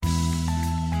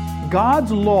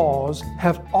God's laws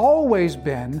have always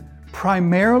been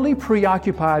primarily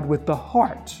preoccupied with the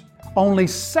heart, only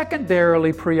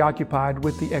secondarily preoccupied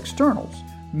with the externals.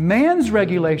 Man's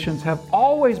regulations have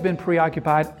always been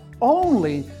preoccupied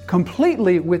only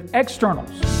completely with externals.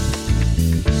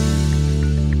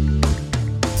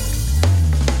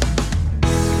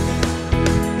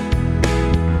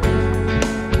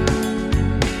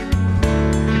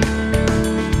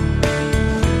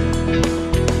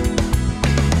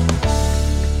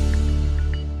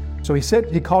 So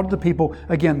he called the people,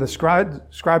 again, the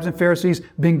scribes and Pharisees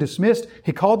being dismissed,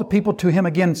 he called the people to him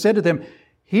again and said to them,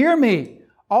 "Hear me,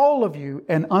 all of you,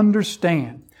 and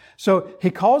understand." So he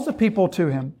calls the people to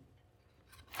him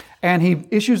and he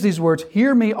issues these words,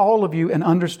 "Hear me, all of you, and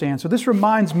understand." So this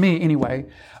reminds me, anyway,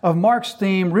 of Mark's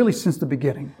theme really since the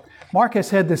beginning. Mark has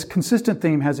had this consistent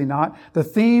theme, has he not? The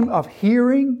theme of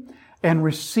hearing and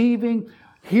receiving,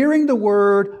 hearing the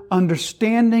Word,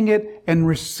 understanding it, and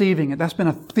receiving it. That's been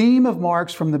a theme of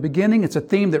Mark's from the beginning. It's a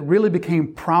theme that really became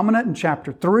prominent in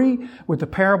chapter 3 with the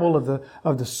parable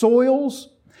of the soils,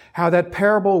 how that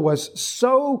parable was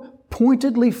so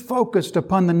pointedly focused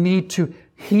upon the need to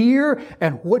hear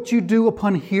and what you do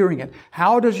upon hearing it.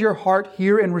 How does your heart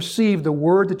hear and receive the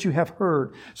word that you have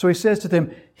heard? So he says to them,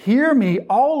 "Hear me,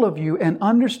 all of you, and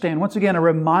understand." Once again, a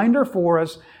reminder for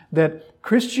us that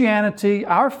Christianity,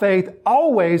 our faith,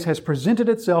 always has presented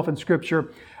itself in Scripture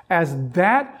as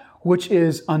that which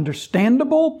is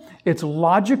understandable, it's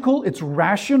logical, it's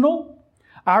rational.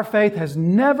 Our faith has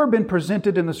never been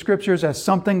presented in the Scriptures as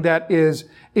something that is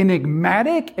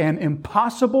enigmatic and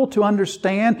impossible to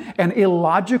understand and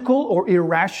illogical or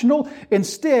irrational.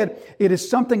 Instead, it is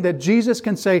something that Jesus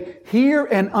can say, "Hear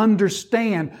and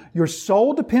understand." Your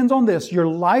soul depends on this. Your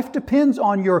life depends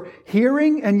on your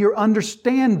hearing and your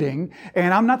understanding.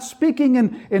 And I'm not speaking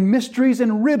in mysteries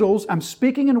and riddles. I'm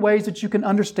speaking in ways that you can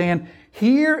understand.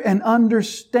 Hear and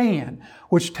understand,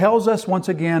 which tells us once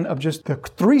again of just the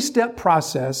three-step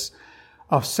process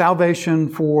of salvation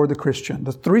for the Christian.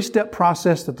 The three-step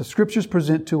process that the Scriptures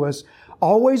present to us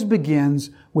always begins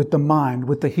with the mind,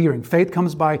 with the hearing. Faith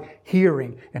comes by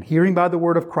hearing, and hearing by the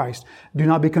word of Christ. Do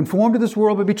not be conformed to this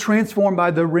world, but be transformed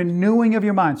by the renewing of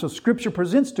your mind. So Scripture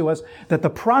presents to us that the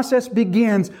process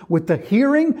begins with the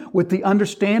hearing, with the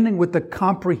understanding, with the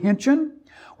comprehension,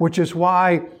 which is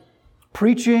why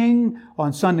preaching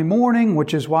on Sunday morning,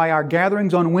 which is why our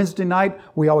gatherings on Wednesday night,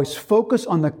 we always focus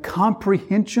on the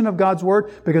comprehension of God's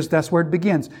Word, because that's where it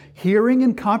begins. Hearing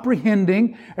and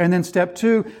comprehending, and then step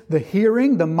 2, the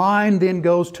hearing, the mind then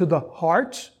goes to the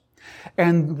heart.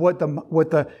 And what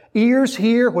the ears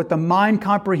hear, what the mind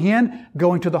comprehend,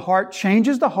 going to the heart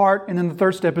changes the heart, and then the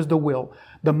third step is the will.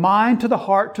 The mind to the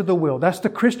heart to the will. That's the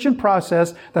Christian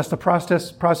process. That's the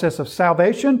process of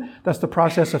salvation. That's the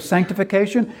process of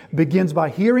sanctification. It begins by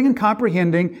hearing and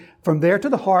comprehending. From there to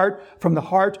the heart, from the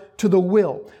heart to the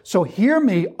will. So hear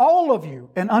me, all of you,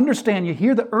 and understand. You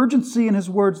hear the urgency in his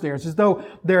words there. It's as though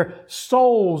their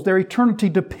souls, their eternity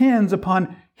depends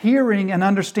upon hearing and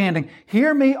understanding.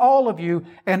 Hear me, all of you,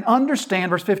 and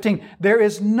understand. Verse 15, there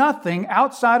is nothing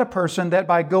outside a person that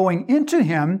by going into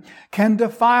him can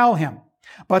defile him.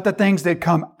 But the things that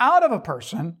come out of a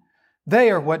person, they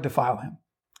are what defile him.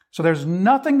 So there's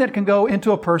nothing that can go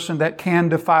into a person that can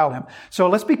defile him. So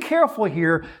let's be careful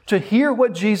here to hear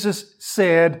what Jesus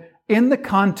said in the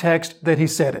context that he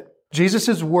said it.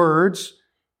 Jesus' words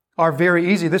are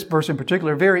very easy, this verse in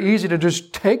particular, very easy to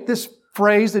just take this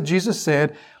phrase that Jesus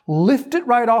said, lift it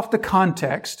right off the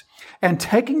context, and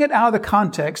taking it out of the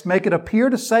context, make it appear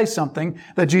to say something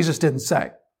that Jesus didn't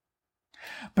say.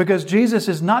 Because Jesus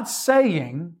is not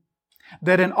saying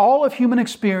that in all of human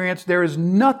experience, there is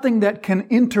nothing that can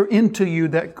enter into you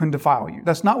that can defile you.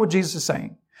 That's not what Jesus is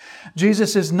saying.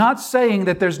 Jesus is not saying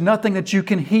that there's nothing that you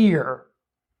can hear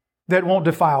that won't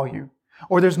defile you,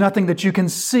 or there's nothing that you can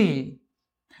see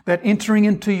that entering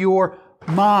into your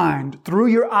mind, through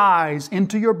your eyes,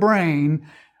 into your brain,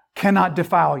 cannot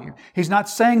defile you. He's not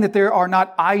saying that there are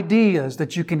not ideas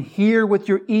that you can hear with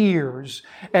your ears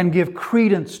and give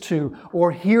credence to,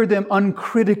 or hear them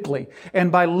uncritically.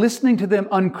 And by listening to them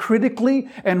uncritically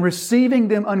and receiving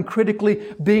them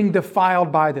uncritically, being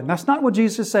defiled by them. That's not what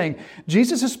Jesus is saying.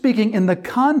 Jesus is speaking in the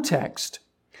context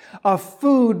of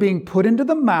food being put into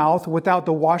the mouth without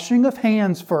the washing of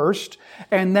hands first,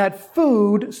 and that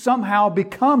food somehow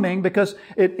becoming, because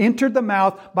it entered the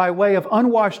mouth by way of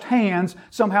unwashed hands,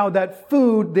 somehow that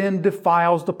food then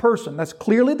defiles the person. That's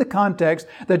clearly the context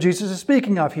that Jesus is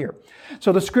speaking of here.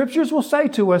 So the Scriptures will say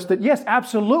to us that yes,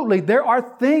 absolutely, there are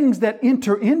things that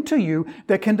enter into you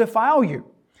that can defile you.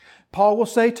 Paul will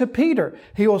say to Peter,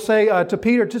 he will say to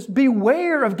Peter, just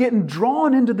beware of getting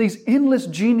drawn into these endless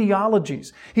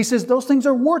genealogies. He says those things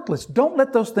are worthless. Don't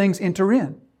let those things enter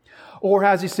in. Or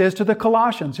as he says to the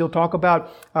Colossians, he'll talk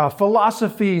about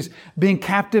philosophies, being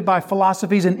captive by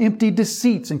philosophies and empty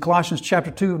deceits in Colossians chapter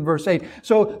 2 and verse 8.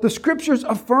 So the Scriptures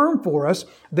affirm for us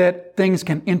that things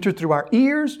can enter through our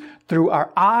ears, through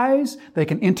our eyes, they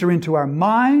can enter into our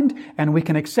mind, and we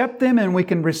can accept them and we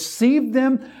can receive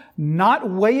them, not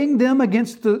weighing them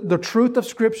against the truth of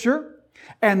Scripture.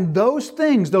 And those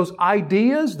things, those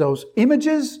ideas, those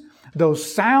images,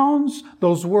 those sounds,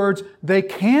 those words, they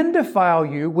can defile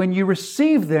you when you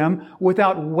receive them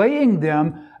without weighing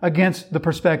them against the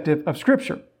perspective of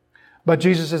Scripture. But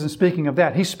Jesus isn't speaking of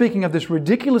that. He's speaking of this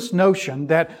ridiculous notion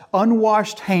that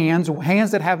unwashed hands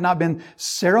that have not been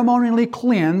ceremonially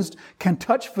cleansed, can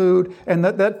touch food, and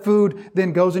that food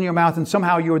then goes in your mouth, and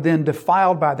somehow you are then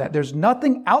defiled by that. There's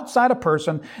nothing outside a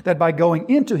person that by going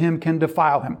into him can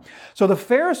defile him. So the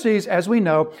Pharisees, as we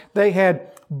know, they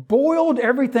had boiled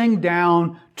everything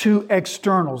down to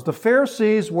externals. The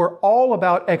Pharisees were all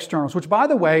about externals, which, by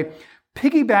the way,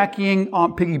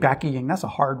 piggybacking, that's a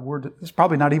hard word. It's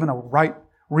probably not even a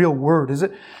real word, is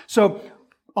it? So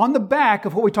on the back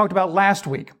of what we talked about last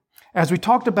week, as we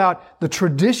talked about the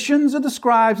traditions of the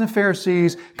scribes and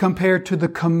Pharisees compared to the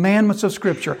commandments of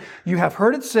Scripture, you have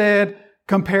heard it said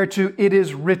compared to it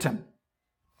is written.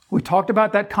 We talked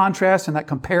about that contrast and that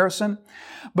comparison.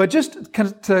 But just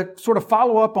to sort of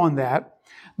follow up on that,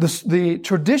 the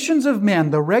traditions of men,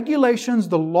 the regulations,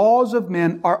 the laws of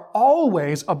men are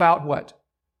always about what?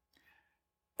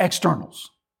 Externals.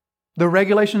 The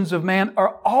regulations of man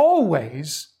are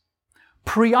always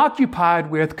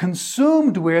preoccupied with,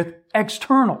 consumed with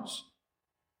externals.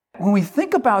 When we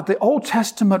think about the Old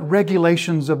Testament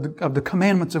regulations of the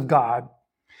commandments of God,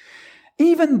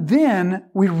 even then,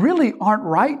 we really aren't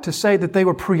right to say that they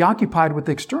were preoccupied with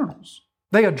the externals.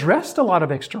 They addressed a lot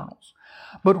of externals.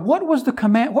 But what were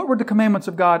the commandments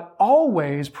of God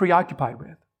always preoccupied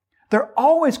with? They're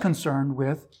always concerned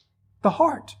with the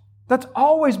heart. That's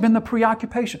always been the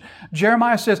preoccupation.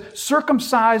 Jeremiah says,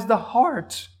 circumcise the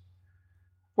heart.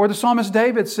 Or the psalmist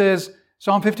David says,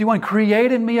 Psalm 51,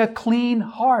 create in me a clean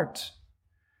heart.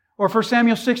 Or 1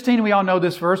 Samuel 16, we all know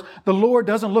this verse, the Lord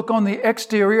doesn't look on the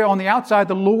exterior, on the outside,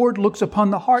 the Lord looks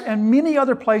upon the heart. And many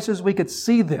other places we could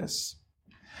see this.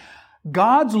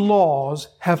 God's laws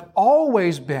have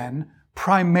always been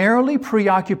primarily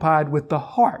preoccupied with the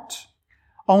heart,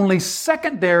 only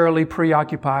secondarily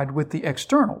preoccupied with the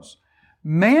externals.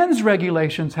 Man's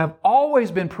regulations have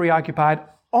always been preoccupied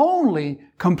only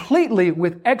completely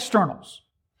with externals.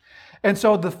 And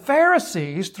so the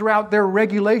Pharisees, throughout their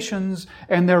regulations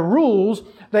and their rules,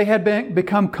 they had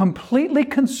become completely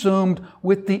consumed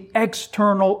with the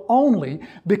external only,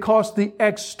 because the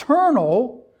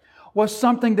external was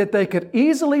something that they could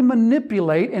easily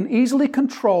manipulate and easily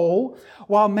control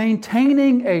while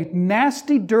maintaining a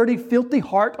nasty, dirty, filthy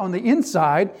heart on the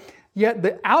inside, yet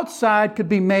the outside could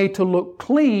be made to look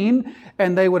clean,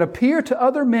 and they would appear to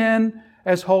other men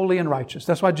as holy and righteous.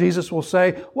 That's why Jesus will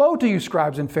say, woe to you,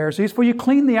 scribes and Pharisees, for you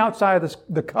clean the outside of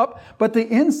the cup, but the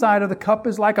inside of the cup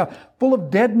is like full of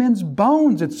dead men's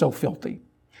bones. It's so filthy.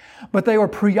 But they were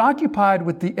preoccupied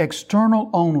with the external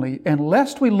only. And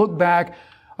lest we look back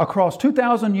across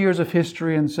 2,000 years of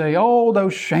history and say, oh,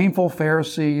 those shameful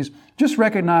Pharisees, just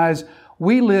recognize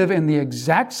we live in the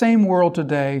exact same world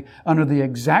today, under the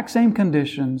exact same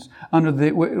conditions,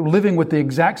 living with the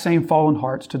exact same fallen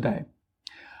hearts today.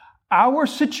 Our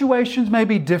situations may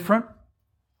be different.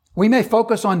 We may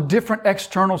focus on different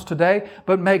externals today,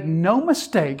 but make no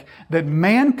mistake that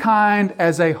mankind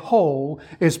as a whole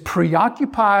is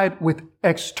preoccupied with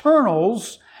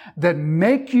externals that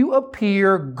make you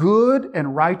appear good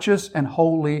and righteous and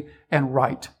holy and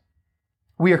right.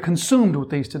 We are consumed with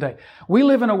these today. We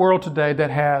live in a world today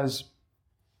that has,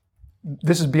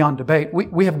 this is beyond debate,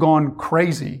 we have gone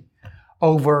crazy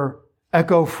over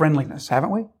eco-friendliness,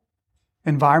 haven't we?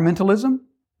 Environmentalism.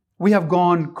 We have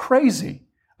gone crazy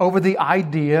over the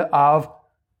idea of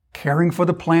caring for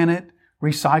the planet,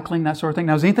 recycling, that sort of thing.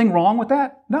 Now, is anything wrong with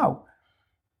that? No.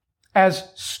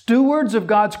 As stewards of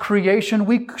God's creation,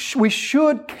 we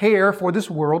should care for this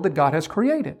world that God has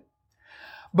created.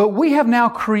 But we have now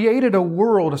created a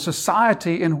world, a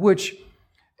society in which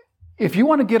if you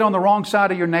want to get on the wrong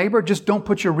side of your neighbor, just don't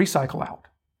put your recycle out.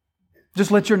 Just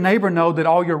let your neighbor know that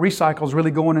all your recycle is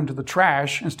really going into the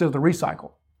trash instead of the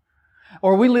recycle.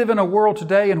 Or we live in a world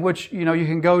today in which, you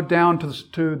can go down to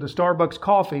the Starbucks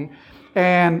coffee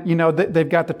and, they've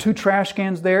got the 2 trash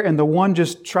cans there, and the one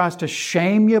just tries to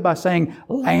shame you by saying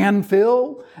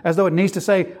landfill, as though it needs to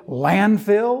say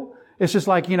landfill. It's just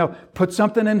like, put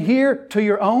something in here to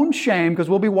your own shame because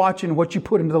we'll be watching what you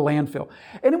put into the landfill.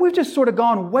 And we've just sort of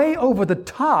gone way over the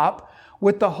top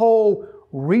with the whole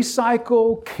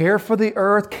recycle, care for the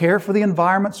earth, care for the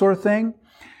environment sort of thing.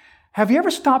 Have you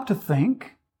ever stopped to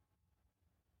think?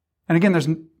 And again, there's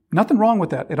nothing wrong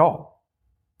with that at all.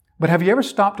 But have you ever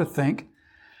stopped to think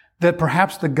that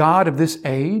perhaps the God of this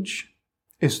age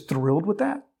is thrilled with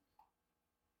that?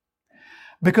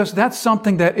 Because that's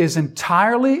something that is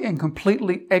entirely and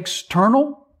completely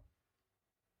external,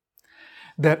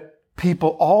 that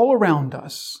people all around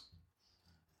us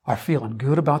are feeling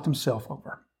good about themselves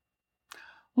over.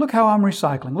 Look how I'm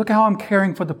recycling. Look how I'm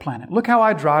caring for the planet. Look how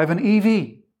I drive an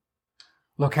EV.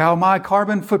 Look how my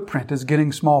carbon footprint is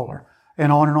getting smaller,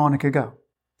 and on it could go.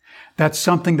 That's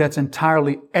something that's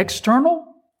entirely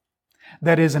external.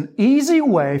 That is an easy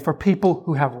way for people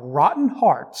who have rotten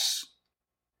hearts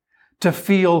to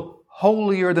feel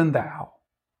holier than thou,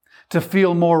 to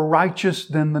feel more righteous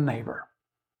than the neighbor.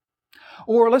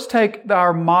 Or let's take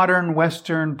our modern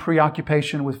Western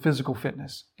preoccupation with physical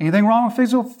fitness. Anything wrong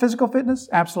with physical fitness?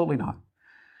 Absolutely not.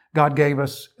 God gave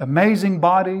us amazing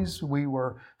bodies. We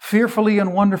were fearfully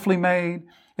and wonderfully made.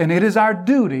 And it is our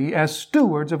duty as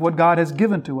stewards of what God has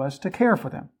given to us to care for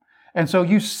them. And so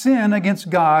you sin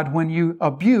against God when you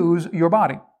abuse your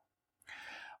body.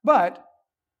 But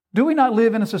do we not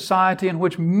live in a society in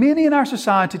which many in our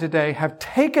society today have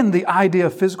taken the idea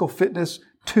of physical fitness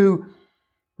to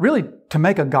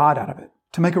make a God out of it,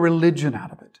 to make a religion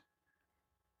out of it?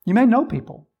 You may know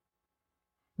people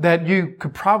that you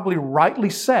could probably rightly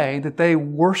say that they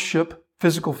worship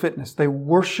physical fitness. They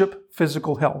worship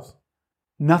physical health.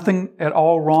 Nothing at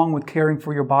all wrong with caring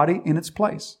for your body in its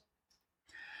place.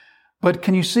 But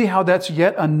can you see how that's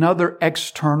yet another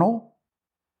external?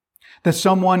 That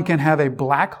someone can have a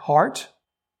black heart,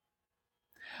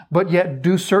 but yet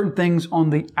do certain things on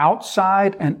the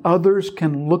outside, and others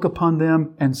can look upon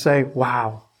them and say,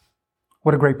 wow,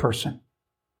 what a great person.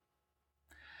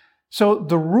 So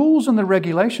the rules and the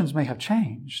regulations may have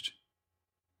changed.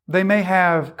 They may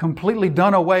have completely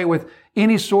done away with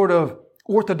any sort of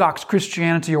Orthodox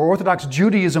Christianity or Orthodox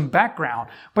Judaism background,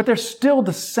 but they're still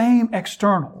the same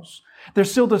externals. They're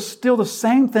still the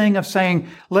same thing of saying,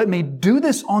 let me do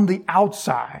this on the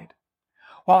outside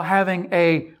while having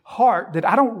a heart that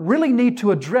I don't really need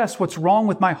to address what's wrong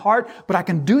with my heart, but I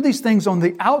can do these things on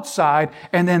the outside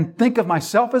and then think of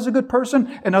myself as a good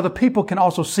person, and other people can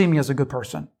also see me as a good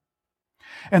person.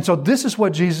 And so this is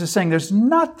what Jesus is saying. There's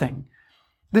nothing,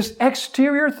 this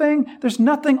exterior thing, there's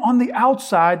nothing on the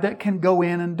outside that can go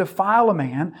in and defile a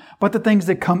man, but the things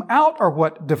that come out are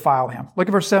what defile him. Look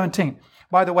at verse 17.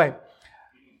 By the way,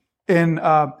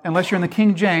 unless you're in the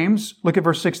King James, look at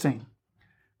verse 16.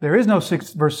 There is no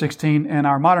verse 16 in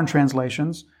our modern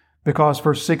translations because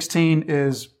verse 16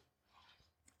 is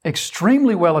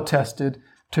extremely well attested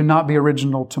to not be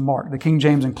original to Mark. The King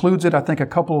James includes it. I think a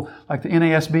couple, like the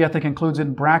NASB, I think includes it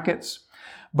in brackets.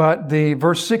 But the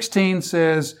verse 16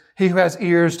 says, he who has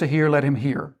ears to hear, let him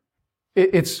hear.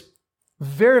 It's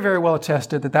very, very well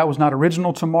attested that was not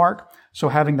original to Mark. So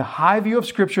having the high view of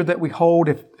Scripture that we hold,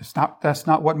 if that's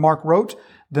not what Mark wrote,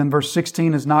 then verse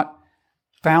 16 is not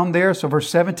found there. So verse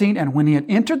 17, and when he had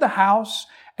entered the house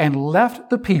and left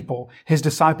the people, his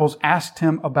disciples asked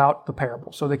him about the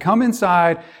parable. So they come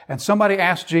inside and somebody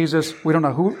asked Jesus, we don't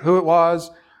know who it was,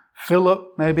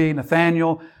 Philip, maybe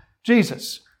Nathaniel,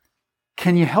 Jesus,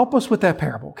 can you help us with that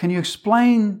parable? Can you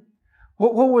explain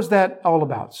what was that all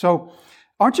about? So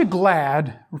aren't you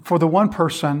glad for the one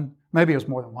person, maybe it was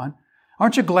more than one,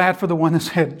 aren't you glad for the one that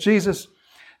said, Jesus,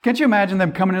 can't you imagine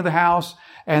them coming into the house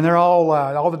and they're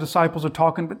all the disciples are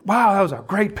talking, but wow, that was a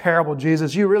great parable,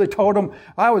 Jesus. You really told them,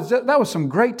 that was some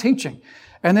great teaching.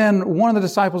 And then one of the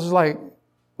disciples is like,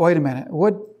 wait a minute,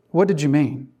 what did you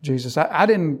mean, Jesus? I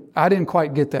didn't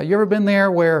quite get that. You ever been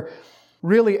there where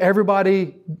really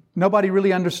nobody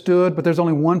really understood, but there's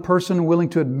only one person willing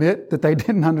to admit that they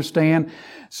didn't understand?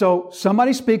 So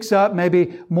somebody speaks up,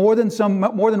 maybe more than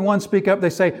one speak up. They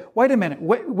say, wait a minute,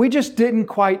 we just didn't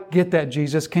quite get that,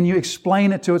 Jesus. Can you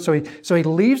explain it to us? So he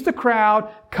leaves the crowd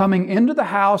coming into the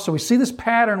house. So we see this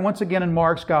pattern once again in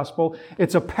Mark's gospel.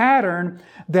 It's a pattern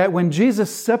that when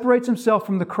Jesus separates himself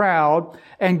from the crowd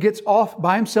and gets off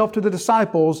by himself to the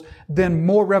disciples, then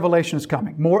more revelation is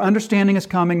coming. More understanding is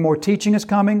coming. More teaching is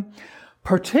coming.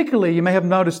 Particularly, you may have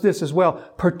noticed this as well,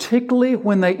 particularly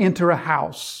when they enter a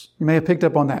house. You may have picked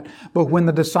up on that. But when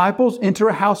the disciples enter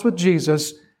a house with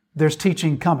Jesus, there's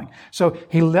teaching coming. So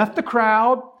he left the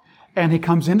crowd and he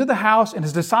comes into the house and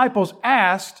his disciples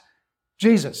asked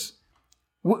Jesus,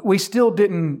 we still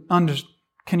didn't understand.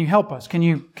 Can you help us? Can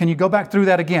you go back through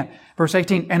that again? Verse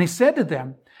 18, and he said to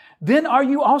them, then are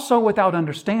you also without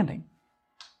understanding?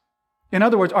 In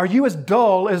other words, are you as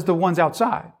dull as the ones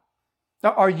outside?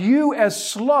 Are you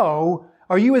as slow?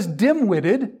 Are you as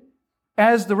dim-witted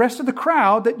as the rest of the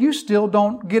crowd that you still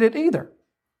don't get it either?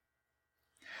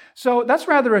 So that's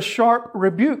rather a sharp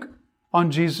rebuke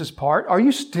on Jesus' part. Are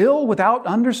you still without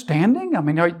understanding? I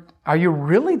mean, are you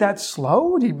really that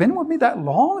slow? Have you been with me that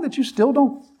long that you still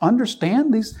don't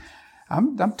understand these?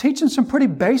 I'm teaching some pretty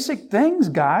basic things,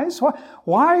 guys.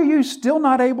 Why are you still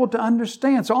not able to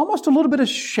understand? So almost a little bit of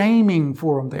shaming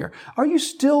for them there. Are you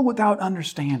still without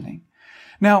understanding?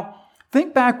 Now,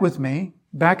 think back with me,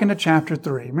 back into chapter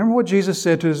 3. Remember what Jesus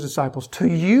said to His disciples. To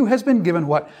you has been given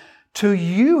what? To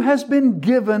you has been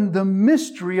given the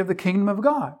mystery of the kingdom of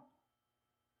God.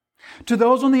 To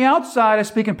those on the outside, I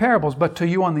speak in parables, but to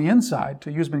you on the inside,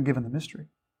 to you has been given the mystery.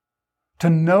 To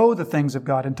know the things of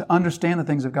God and to understand the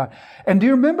things of God. And do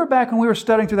you remember back when we were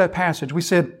studying through that passage, we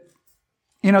said,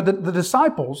 the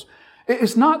disciples,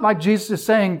 it's not like Jesus is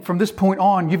saying, from this point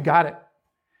on, you've got it.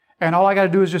 And all I got to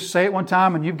do is just say it one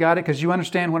time and you've got it because you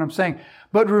understand what I'm saying.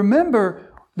 But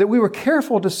remember that we were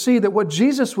careful to see that what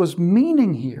Jesus was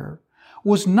meaning here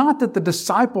was not that the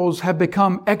disciples have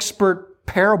become expert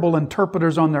parable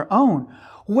interpreters on their own.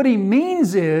 What He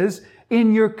means is,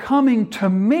 in your coming to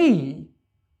me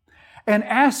and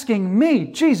asking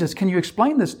me, Jesus, can you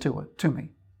explain this to me?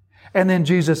 And then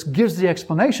Jesus gives the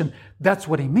explanation. That's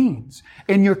what He means.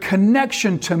 In your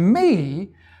connection to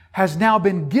me has now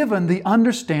been given the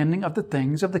understanding of the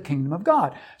things of the kingdom of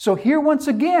God. So here once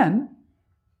again,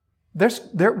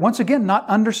 they're once again not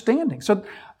understanding. So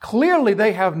clearly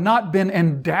they have not been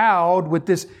endowed with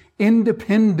this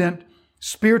independent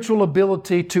spiritual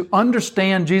ability to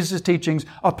understand Jesus' teachings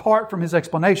apart from His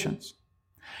explanations.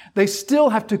 They still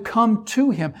have to come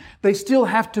to Him. They still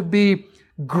have to be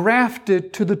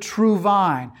grafted to the true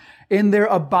vine. And their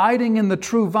abiding in the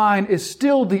true vine is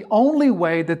still the only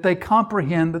way that they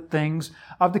comprehend the things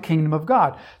of the kingdom of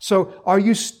God. So are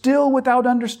you still without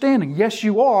understanding? Yes,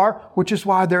 you are, which is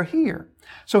why they're here.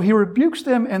 So He rebukes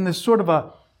them in this sort of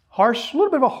a little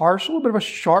bit of a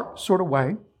sharp sort of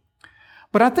way.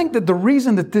 But I think that the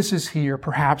reason that this is here,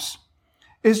 perhaps,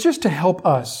 is just to help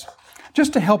us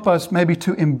maybe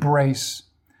to embrace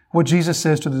what Jesus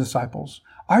says to the disciples.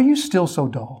 Are you still so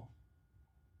dull?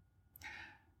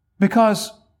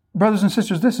 Because, brothers and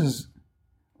sisters,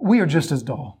 we are just as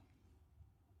dull.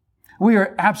 We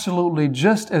are absolutely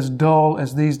just as dull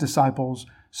as these disciples,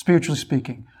 spiritually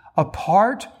speaking.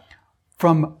 Apart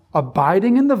from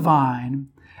abiding in the vine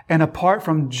and apart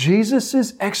from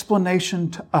Jesus' explanation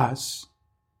to us,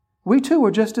 we too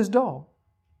are just as dull.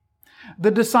 The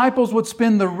disciples would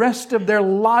spend the rest of their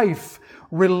life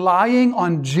relying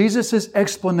on Jesus'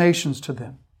 explanations to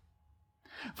them.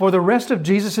 For the rest of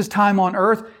Jesus' time on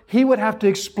earth, He would have to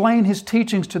explain His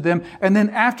teachings to them. And then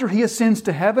after He ascends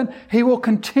to heaven, He will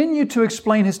continue to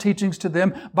explain His teachings to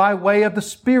them by way of the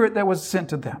Spirit that was sent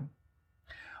to them.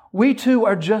 We too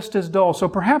are just as dull. So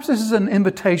perhaps this is an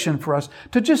invitation for us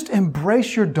to just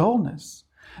embrace your dullness.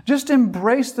 Just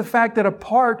embrace the fact that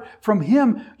apart from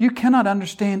Him, you cannot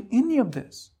understand any of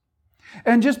this.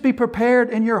 And just be prepared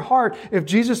in your heart. If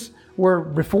Jesus were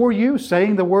before you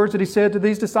saying the words that He said to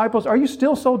these disciples, are you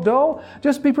still so dull?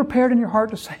 Just be prepared in your heart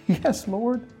to say, yes,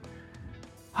 Lord,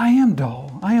 I am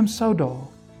dull. I am so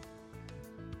dull.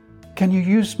 Can you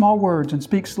use small words and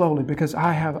speak slowly because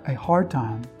I have a hard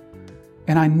time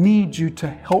and I need you to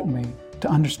help me to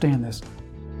understand this.